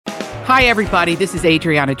Hi, everybody. This is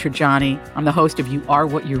Adriana Trajani. I'm the host of You Are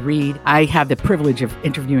What You Read. I have the privilege of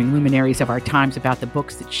interviewing luminaries of our times about the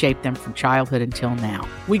books that shaped them from childhood until now.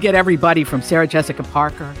 We get everybody from Sarah Jessica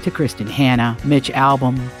Parker to Kristen Hanna, Mitch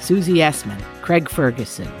Albom, Susie Essman, Craig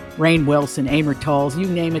Ferguson, Rainn Wilson, Amor Tolls, you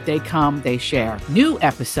name it, they come, they share. New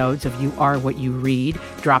episodes of You Are What You Read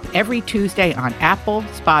drop every Tuesday on Apple,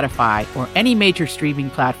 Spotify, or any major streaming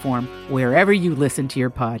platform wherever you listen to your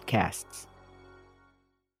podcasts.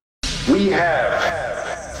 We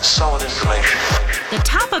have solid information. The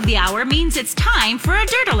top of the hour means it's time for a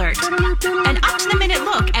Dirt Alert. An up-to-the-minute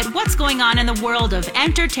look at what's going on in the world of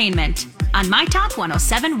entertainment on My Talk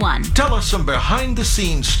 107.1. Tell us some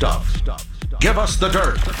behind-the-scenes stuff. Give us the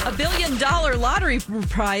dirt. A $1 billion lottery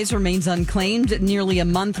prize remains unclaimed nearly a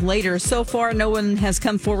month later. So far, no one has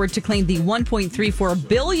come forward to claim the $1.34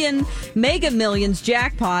 billion Mega Millions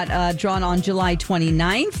jackpot drawn on July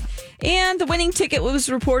 29th. And the winning ticket was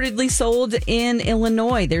reportedly sold in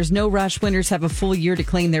Illinois. There's no rush. Winners have a full year to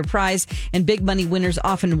claim their prize, and big money winners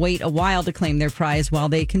often wait a while to claim their prize while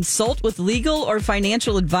they consult with legal or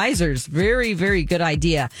financial advisors. Very, very good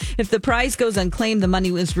idea. If the prize goes unclaimed, the money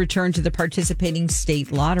is returned to the participating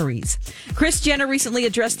state lotteries. Kris Jenner recently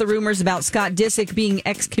addressed the rumors about Scott Disick being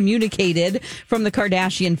excommunicated from the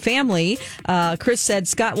Kardashian family. Kris said,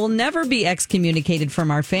 "Scott will never be excommunicated from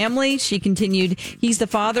our family." She continued, "He's the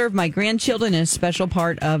father of my grandchildren and a special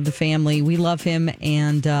part of the family. We love him,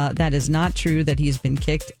 and that is not true that he's been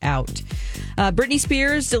kicked out." Britney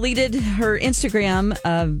Spears deleted her Instagram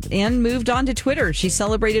and moved on to Twitter. She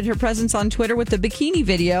celebrated her presence on Twitter with the bikini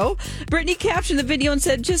video. Britney captioned the video and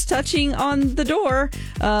said, "Just touching on the door.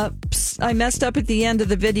 I messed up at the end of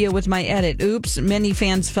the video with my edit. Oops." Many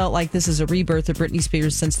fans felt like this is a rebirth of Britney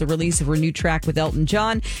Spears since the release of her new track with Elton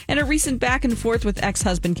John and a recent back and forth with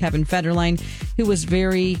ex-husband Kevin Federline, who was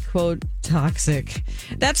very, quote, toxic.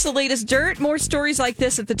 That's the latest dirt. More stories like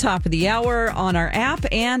this at the top of the hour on our app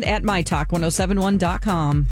and at mytalk1071.com.